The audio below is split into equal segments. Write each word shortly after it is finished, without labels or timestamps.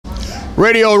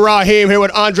Radio Raheem here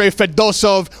with Andrey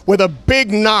Fedosov with a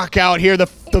big knockout here. The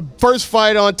first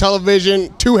fight on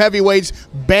television, two heavyweights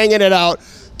banging it out.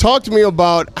 Talk to me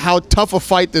about how tough a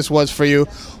fight this was for you,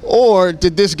 or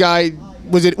did this guy,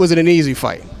 was it an easy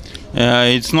fight?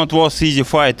 It's not was easy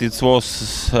fight. It was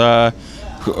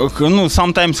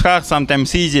sometimes hard,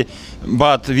 sometimes easy.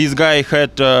 But this guy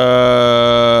had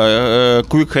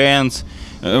quick hands,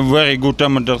 very good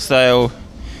amateur style.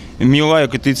 Me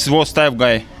like it. It was tough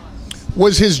guy.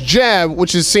 Was his jab,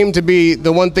 which seemed to be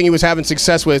the one thing he was having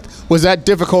success with, was that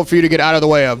difficult for you to get out of the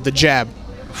way of, the jab?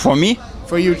 For me?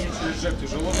 For you?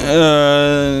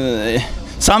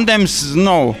 Sometimes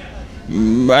no.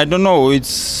 I don't know. I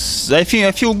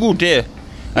feel good. Yeah,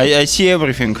 I see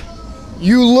everything.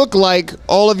 You look like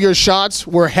all of your shots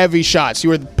were heavy shots.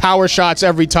 You were power shots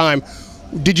every time.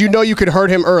 Did you know you could hurt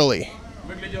him early?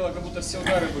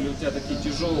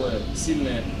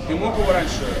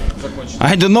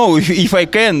 I don't know if I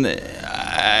can.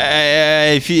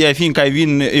 I think I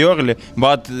win early,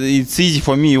 but it's easy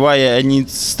for me. Why I need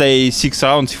to stay 6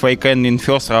 rounds if I can in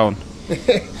first round?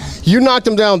 You knocked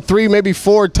him down 3, maybe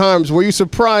 4 times. Were you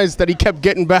surprised that he kept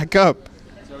getting back up?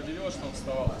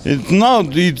 No,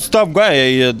 it's tough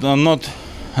guy. I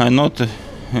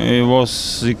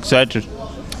was excited.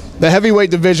 The heavyweight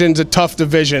division's a tough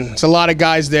division. It's a lot of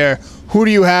guys there. Who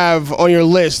do you have on your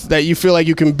list that you feel like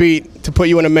you can beat to put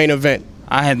you in a main event?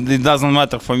 It doesn't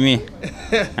matter for me.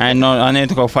 I know I need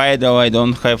to go fight. I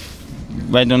don't have.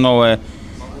 I don't know. I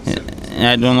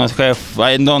do not have.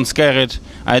 I don't scare it.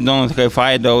 I don't have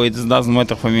idol. It doesn't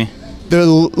matter for me. The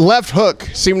left hook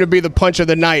seemed to be the punch of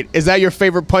the night. Is that your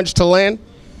favorite punch to land?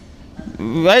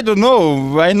 I don't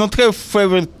know. I don't have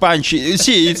favorite punch.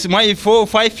 See, it's my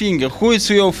 5 finger. Who is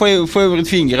your favorite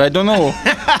finger? I don't know.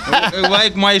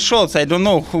 Like my shots, I don't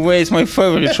know where is my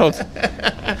favorite shot.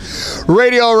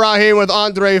 Radio Raheem with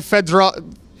Andrey Fedosov.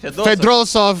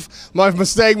 My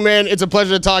mistake, man. It's a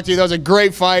pleasure to talk to you. That was a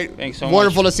great fight. Thanks so much.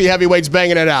 Wonderful to see heavyweights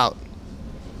banging it out.